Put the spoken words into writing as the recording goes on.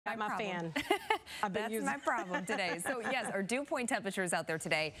Got my fan. That's my problem today. So yes, our dew point temperatures out there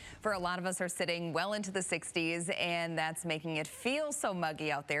today for a lot of us are sitting well into the 60s, and that's making it feel so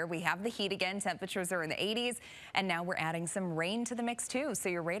muggy out there. We have the heat again. Temperatures are in the 80s, and now we're adding some rain to the mix too. So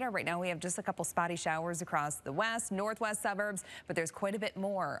your radar right now, we have just a couple spotty showers across the west, northwest suburbs, but there's quite a bit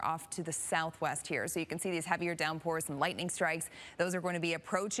more off to the southwest here. So you can see these heavier downpours and lightning strikes. Those are going to be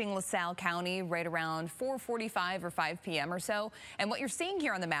approaching LaSalle County right around 4:45 or 5 p.m. or so. And what you're seeing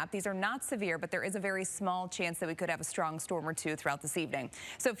here on the map, these are not severe, but there is a very small chance that we could have a strong storm or two throughout this evening.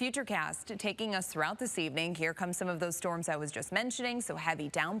 So Futurecast taking us throughout this evening. Here come some of those storms I was just mentioning. So heavy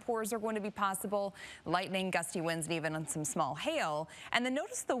downpours are going to be possible, lightning, gusty winds, and even some small hail. And then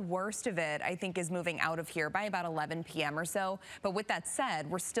notice the worst of it, I think, is moving out of here by about 11 p.m. or so. But with that said,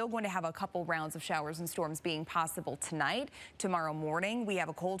 we're still going to have a couple rounds of showers and storms being possible tonight. Tomorrow morning, we have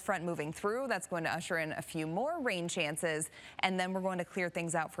a cold front moving through. That's going to usher in a few more rain chances. And then we're going to clear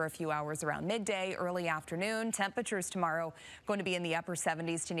things out for a few hours around midday, early afternoon. Temperatures tomorrow going to be in the upper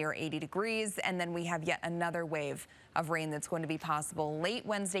 70s to near 80 degrees. And then we have yet another wave of rain that's going to be possible late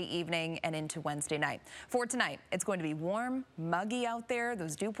Wednesday evening and into Wednesday night. For tonight, it's going to be warm, muggy out there.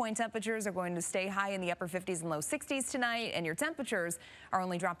 Those dew point temperatures are going to stay high in the upper 50s and low 60s tonight, and your temperatures are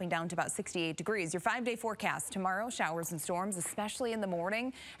only dropping down to about 68 degrees. Your 5-day forecast tomorrow, showers and storms, especially in the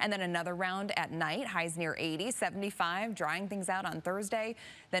morning, and then another round at night, highs near 80, 75, drying things out on Thursday.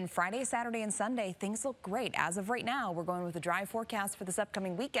 Then Friday, Saturday, and Sunday, things look great. As of right now, we're going with a dry forecast for this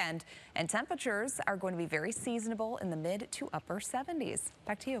upcoming weekend, and temperatures are going to be very seasonable in the mid to upper 70s.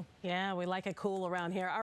 Back to you. Yeah, we like it cool around here.